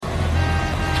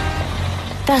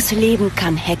Das Leben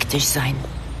kann hektisch sein.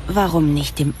 Warum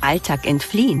nicht dem Alltag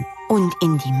entfliehen und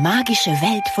in die magische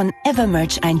Welt von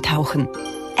Evermerge eintauchen?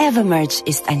 Evermerge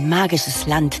ist ein magisches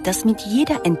Land, das mit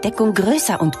jeder Entdeckung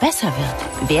größer und besser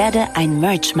wird. Werde ein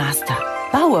Merge Master.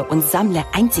 Baue und sammle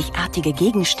einzigartige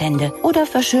Gegenstände oder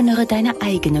verschönere deine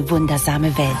eigene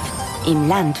wundersame Welt. Im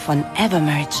Land von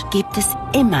Evermerge gibt es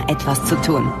immer etwas zu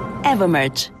tun.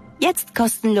 Evermerge. Jetzt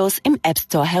kostenlos im App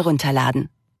Store herunterladen.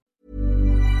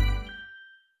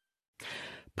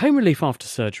 Pain relief after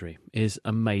surgery is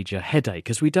a major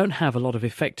headache as we don't have a lot of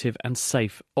effective and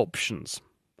safe options.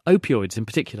 Opioids in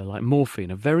particular, like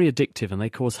morphine, are very addictive and they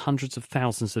cause hundreds of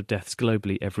thousands of deaths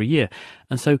globally every year.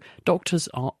 And so doctors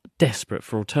are desperate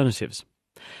for alternatives.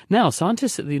 Now,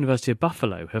 scientists at the University of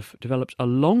Buffalo have developed a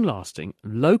long-lasting,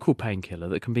 local painkiller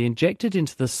that can be injected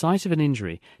into the site of an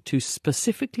injury to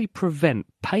specifically prevent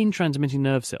pain-transmitting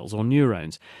nerve cells, or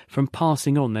neurons, from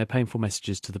passing on their painful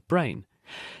messages to the brain.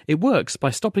 It works by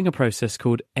stopping a process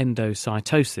called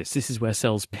endocytosis. This is where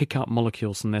cells pick up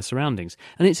molecules from their surroundings,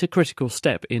 and it's a critical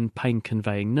step in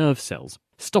pain-conveying nerve cells.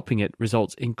 Stopping it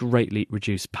results in greatly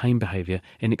reduced pain behaviour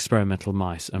in experimental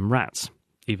mice and rats.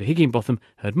 Eva Higginbotham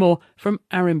heard more from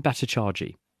Arim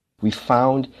Bhattacharjee. We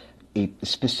found a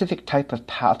specific type of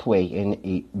pathway in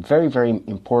a very, very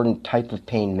important type of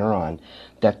pain neuron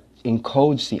that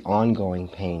encodes the ongoing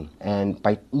pain. And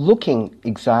by looking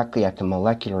exactly at the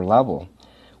molecular level,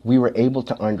 we were able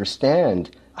to understand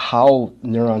how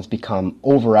neurons become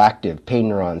overactive, pain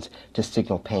neurons, to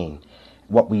signal pain.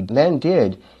 What we then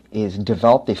did is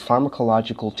developed a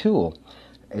pharmacological tool.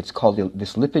 It's called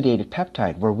this lipidated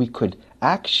peptide, where we could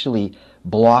actually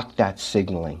block that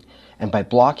signaling. And by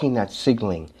blocking that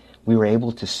signaling, we were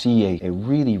able to see a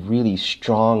really, really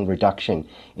strong reduction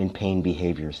in pain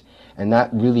behaviors. And that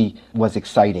really was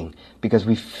exciting because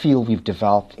we feel we've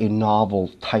developed a novel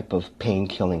type of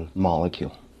pain-killing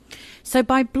molecule. So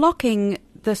by blocking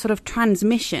the sort of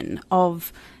transmission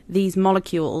of these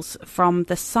molecules from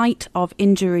the site of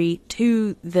injury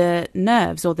to the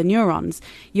nerves or the neurons,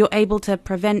 you're able to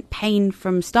prevent pain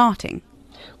from starting?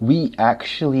 We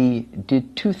actually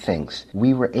did two things.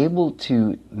 We were able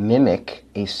to mimic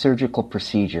a surgical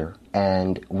procedure,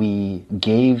 and we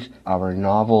gave our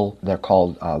novel, they're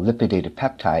called lipidated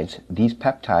peptides. These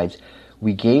peptides,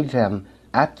 we gave them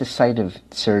at the site of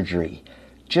surgery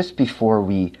just before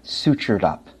we sutured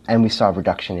up, and we saw a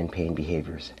reduction in pain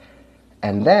behaviors.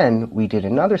 And then we did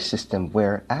another system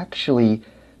where actually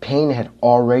pain had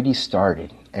already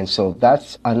started. And so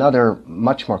that's another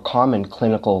much more common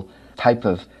clinical type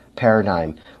of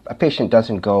paradigm. A patient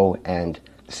doesn't go and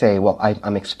say, well,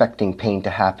 I'm expecting pain to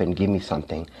happen, give me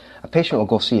something. A patient will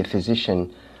go see a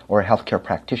physician or a healthcare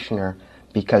practitioner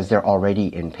because they're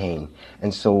already in pain.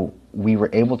 And so we were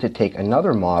able to take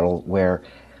another model where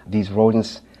these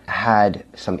rodents had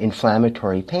some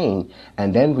inflammatory pain,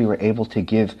 and then we were able to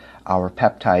give our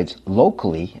peptides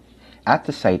locally at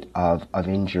the site of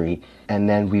injury, and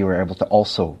then we were able to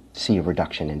also see a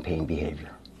reduction in pain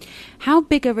behavior. How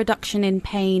big a reduction in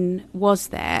pain was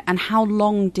there, and how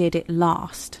long did it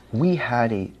last? We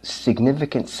had a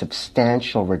significant,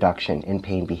 substantial reduction in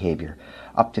pain behavior,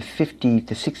 up to 50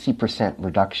 to 60%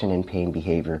 reduction in pain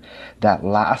behavior that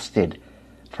lasted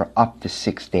for up to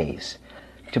 6 days.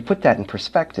 To put that in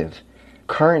perspective,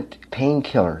 current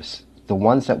painkillers, the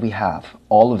ones that we have,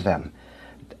 all of them,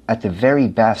 at the very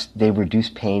best, they reduce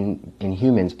pain in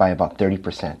humans by about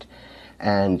 30%.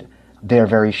 And they're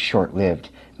very short-lived.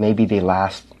 Maybe they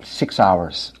last 6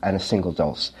 hours at a single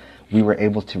dose. We were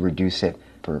able to reduce it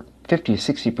for 50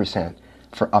 to 60%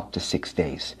 for up to 6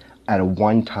 days at a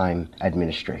one-time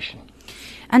administration.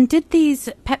 And did these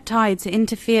peptides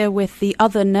interfere with the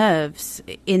other nerves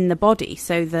in the body,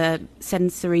 so the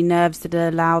sensory nerves that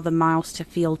allow the mouse to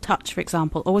feel touch, for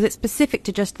example, or was it specific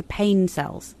to just the pain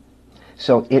cells?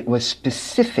 So it was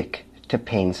specific to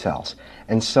pain cells.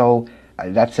 And so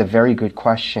that's a very good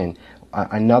question.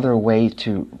 Another way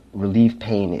to relieve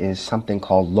pain is something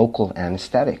called local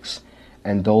anesthetics,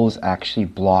 and those actually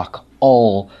block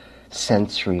all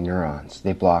sensory neurons.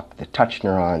 They block the touch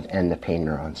neurons and the pain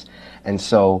neurons. And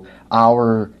so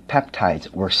our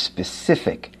peptides were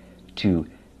specific to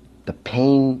the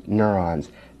pain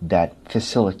neurons that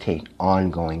facilitate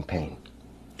ongoing pain.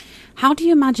 How do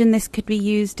you imagine this could be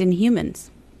used in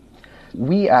humans?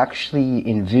 We actually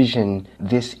envision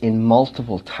this in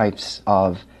multiple types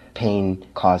of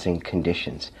pain-causing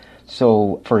conditions.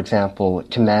 So, for example,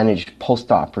 to manage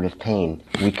post-operative pain,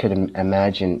 we could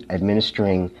imagine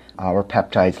administering our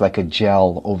peptides like a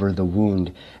gel over the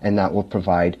wound, and that will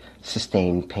provide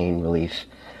sustained pain relief.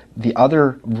 The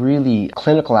other really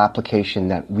clinical application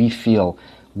that we feel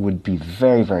would be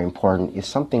very, very important is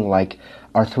something like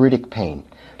arthritic pain.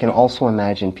 You can also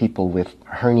imagine people with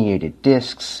herniated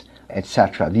discs,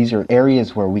 etc. These are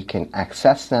areas where we can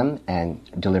access them and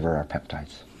deliver our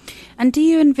peptides. And do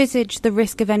you envisage the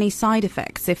risk of any side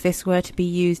effects if this were to be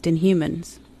used in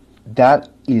humans? That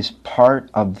is part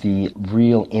of the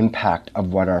real impact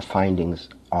of what our findings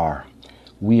are.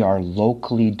 We are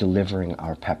locally delivering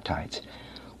our peptides.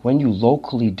 When you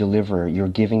locally deliver, you're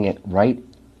giving it right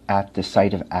at the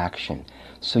site of action.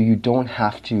 So you don't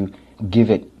have to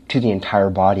give it to the entire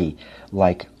body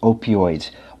like opioids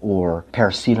or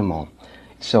paracetamol.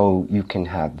 So you can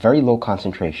have very low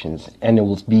concentrations and it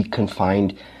will be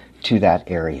confined to that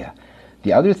area.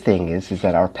 The other thing is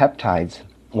that our peptides,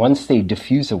 once they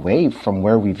diffuse away from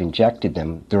where we've injected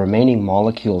them, the remaining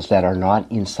molecules that are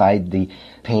not inside the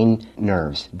pain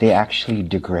nerves, they actually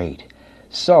degrade.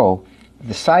 So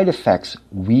the side effects,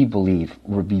 we believe,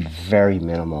 would be very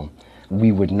minimal.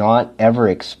 We would not ever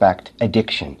expect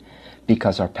addiction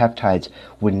because our peptides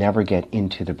would never get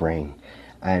into the brain.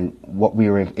 And what we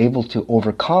were able to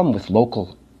overcome with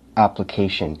local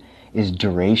application is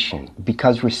duration.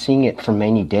 Because we're seeing it for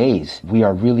many days, we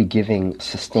are really giving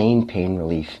sustained pain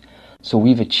relief. So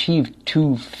we've achieved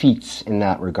 2 feats in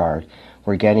that regard.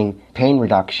 We're getting pain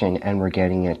reduction and we're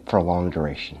getting it for a long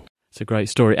duration. It's a great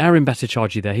story. Arun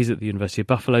Bhattacharjee there, he's at the University of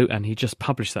Buffalo and he just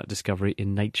published that discovery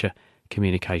in Nature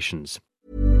Communications.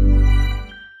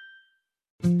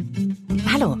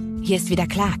 Hallo, hier ist wieder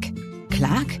Clark.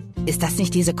 Clark? Ist das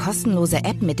nicht diese kostenlose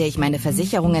App, mit der ich meine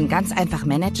Versicherungen ganz einfach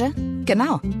manage?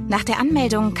 Genau. Nach der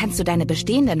Anmeldung kannst du deine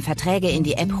bestehenden Verträge in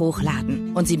die App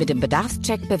hochladen und sie mit dem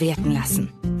Bedarfscheck bewerten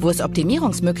lassen. Wo es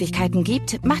Optimierungsmöglichkeiten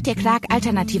gibt, macht dir Clark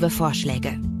alternative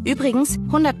Vorschläge. Übrigens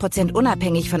 100%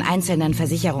 unabhängig von einzelnen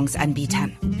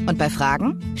Versicherungsanbietern. Und bei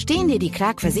Fragen stehen dir die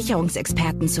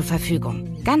Clark-Versicherungsexperten zur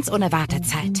Verfügung. Ganz ohne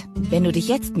Wartezeit. Wenn du dich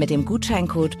jetzt mit dem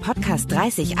Gutscheincode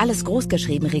Podcast30 alles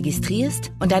großgeschrieben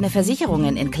registrierst und deine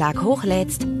Versicherungen in Clark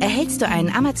hochlädst, erhältst du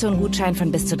einen Amazon-Gutschein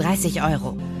von bis zu 30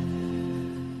 €.